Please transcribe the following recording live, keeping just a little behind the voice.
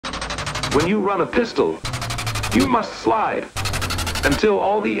When you run a pistol, you must slide until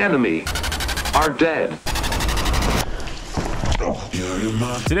all the enemy are dead.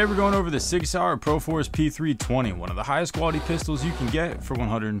 Today we're going over the Sig Sauer Proforce P320, one of the highest quality pistols you can get for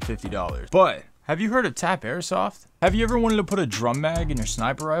 $150. But have you heard of TAPPAirsoft? Have you ever wanted to put a drum mag in your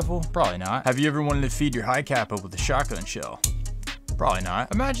sniper rifle? Probably not. Have you ever wanted to feed your HiCapa with a shotgun shell? Probably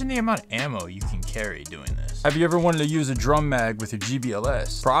not. Imagine the amount of ammo you can carry doing this. Have you ever wanted to use a drum mag with your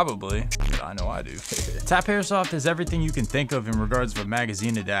GBLS? Probably. I know I do. TAPPAirsoft has everything you can think of in regards to a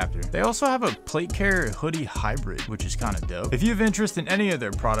magazine adapter. They also have a plate carrier hoodie hybrid, which is kind of dope. If you have interest in any of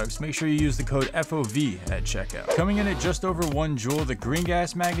their products, make sure you use the code FOV at checkout. Coming in at just over 1 joule, the green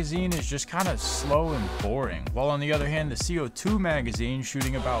gas magazine is just kind of slow and boring. While on the other hand, the CO2 magazine,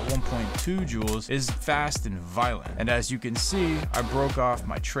 shooting about 1.2 joules, is fast and violent. And as you can see, I broke off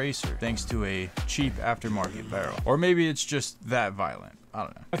my tracer thanks to a cheap aftermarket barrel. Or maybe it's just that violent. I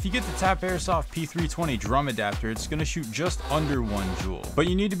don't know. If you get the TAPPAirsoft P320 drum adapter, it's gonna shoot just under 1 joule. But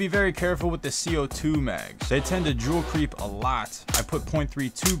you need to be very careful with the CO2 mags. They tend to joule creep a lot. I put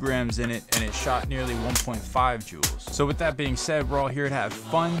 0.32 grams in it and it shot nearly 1.5 joules. So with that being said, we're all here to have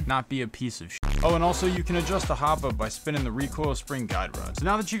fun, not be a piece of shit. Oh, and also you can adjust the hop up by spinning the recoil spring guide rod. So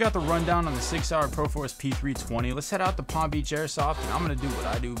now that you got the rundown on the Sig Sauer Proforce P320, let's head out to Palm Beach Airsoft and I'm gonna do what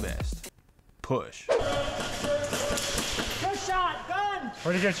I do best. Push. Good shot, gun!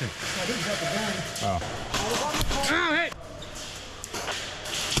 Where'd he get you? I didn't get the gun. Oh. Oh, hey!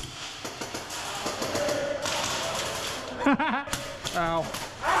 Ow.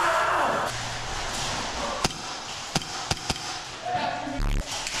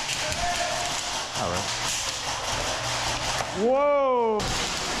 All right. Whoa!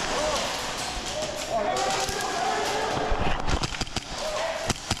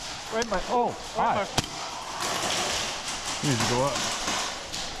 Where'd my, oh, hi. Needs to go up.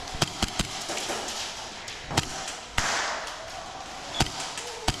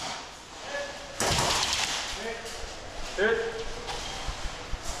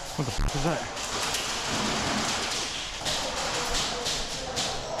 What the fuck is that?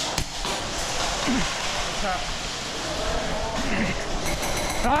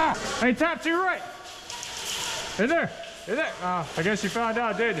 Ah! Hey, tap to your right! Hey there! Hey there! I guess you found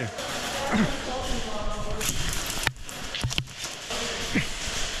out, didn't you?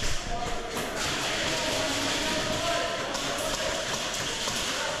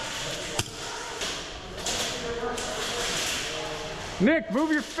 Nick,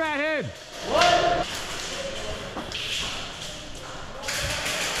 move your fat head! What?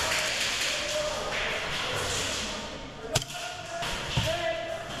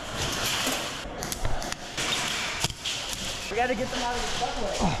 We gotta get them out of the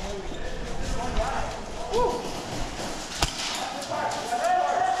subway. Oh.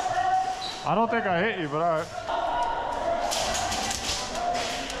 I don't think I hit you, but alright.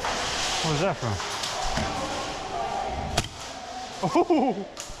 Where's that from? Oh!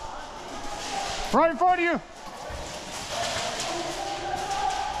 Right in front of you!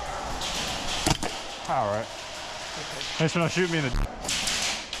 Alright. Thanks for not shooting me in the...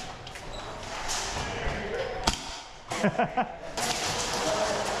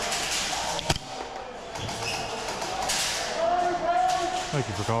 Thank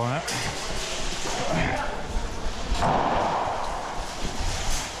you for calling that.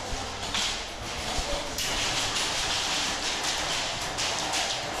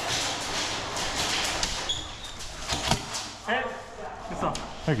 Hey, it's on.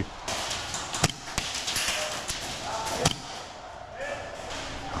 Thank you.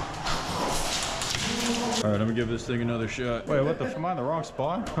 All right, I'm gonna give this thing another shot. Wait, what the? Am I in the wrong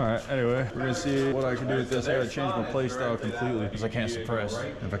spot? All right, anyway, we're gonna see what I can do with this. I gotta change my play style completely because I can't suppress.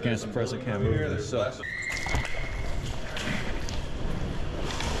 If I can't suppress, I can't move. This sucks.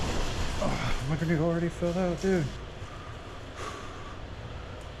 Oh, my grenade already filled out, dude.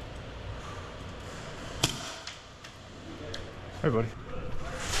 Hey, buddy.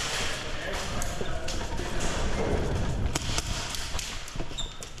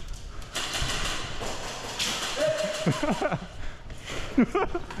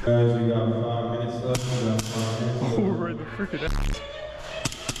 Guys, we got 5 minutes left. Oh, we're right in the freaking ass.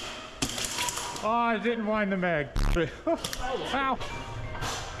 Oh, I didn't wind the mag. Ow!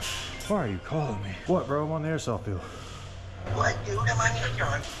 Why are you calling me? What, bro? I'm on the airsoft field. What, dude? I'm on your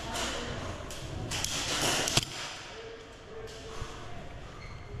yard.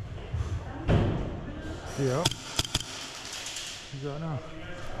 Yeah. You got now.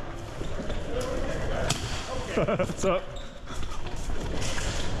 What's up?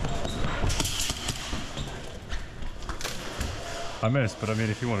 I missed, but I mean,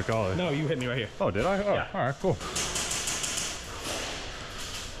 if you want to call it. No, you hit me right here. Oh, did I? Oh, Yeah. all right, cool.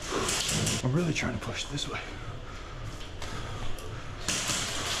 I'm really trying to push this way.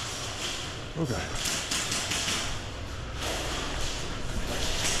 Okay.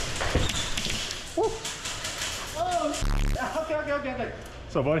 Woo. Oh, okay.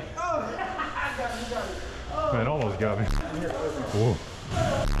 What's up, buddy? Oh, I got it. Oh. Man, almost got me. Whoa.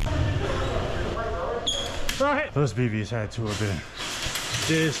 All right. Those BBs had to have been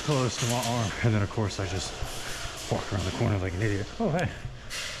this close to my arm. And then, of course, I just walk around the corner like an idiot. Oh, hey.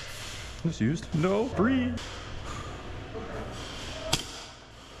 This used? No. Breathe.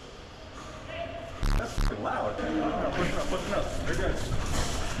 That's fucking loud. Pushing up. Very good.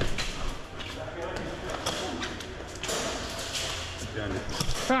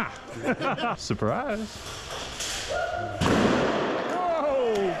 Ha! Surprise.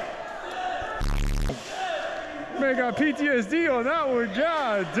 Whoa! Man, got PTSD on that one.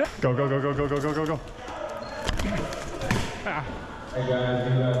 God. Go. Ah. Hey guys,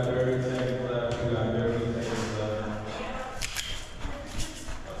 we got 30 seconds left. We got 30 seconds left.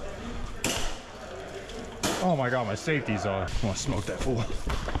 Oh my God, my safety's on. I want to smoke that fool.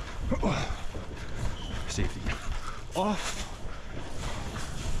 Safety off.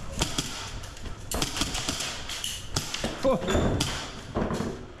 Oh.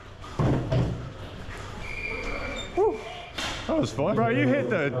 Woo. That was fun. Bro, you hit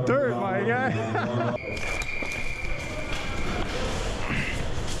the dirt, my guy.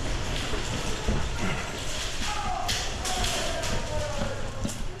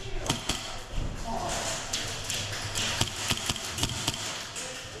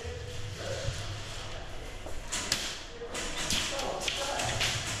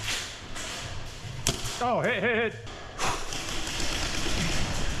 Oh, hit.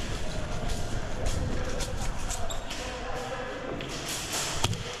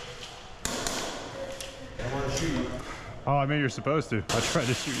 Oh, I mean, you're supposed to. I tried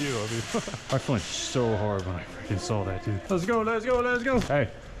to shoot you. I mean, I flinched so hard when I freaking saw that, dude. Let's go. Hey,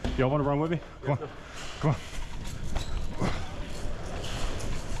 y'all want to run with me? Come on.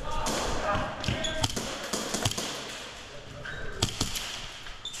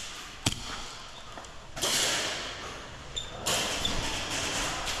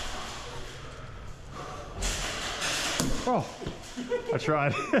 Oh, I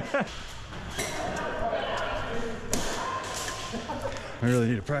tried. I really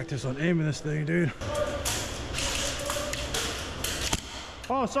need to practice on aiming this thing, dude.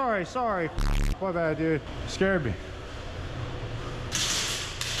 Oh, sorry. My bad, dude. Scared me.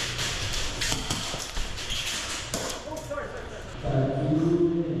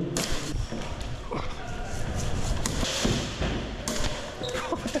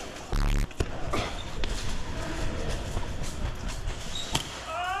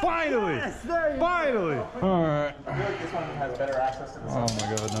 Finally! Yes, there you Finally! All right. I feel like this one has better access to the Oh my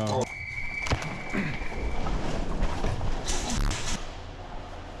God, no.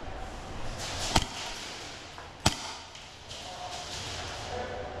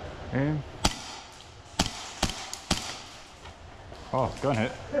 Aim. Oh, gun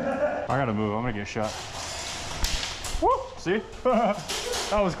hit. I gotta move. I'm gonna get shot. Woo! See?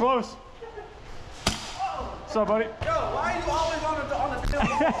 That was close. What's up, buddy? Yo, why are you always on the film?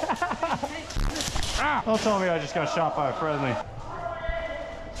 Ah! Don't tell me I just got shot by a friendly.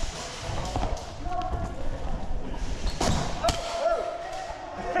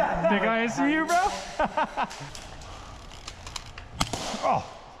 Think I didn't see you, bro? Oh.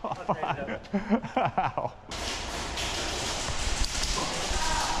 Ow.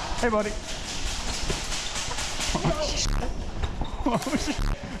 Hey, buddy. Oh, shit.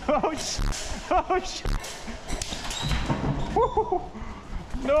 Oh, shit. Oh, shit. Woo.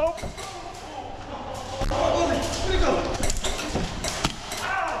 Nope.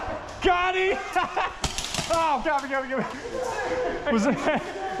 Got him! Oh, got me. Was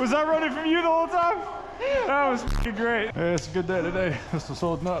that running from you the whole time? That was f***ing great. Yeah, it's a good day today. This was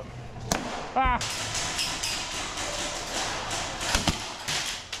holding up. Ah!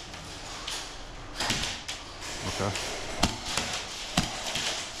 Okay.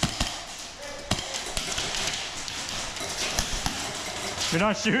 You're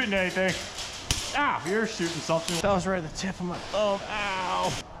not shooting anything. Ow, you're shooting something. That was right at the tip of my thumb.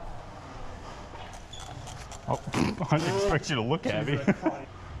 Ow. Oh, I didn't expect you to look at me.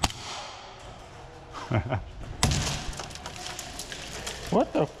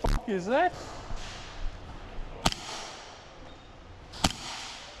 What the fuck is that?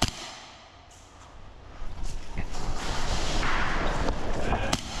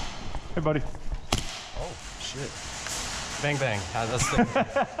 Hey, buddy. Oh, shit. Bang bang. That's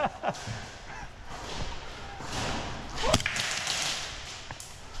the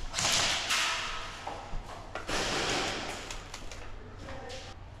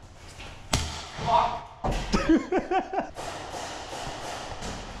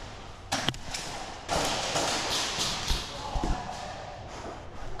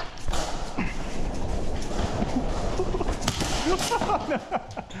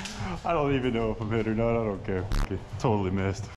I don't even know if I'm hit or not. I don't care. Okay. Totally missed.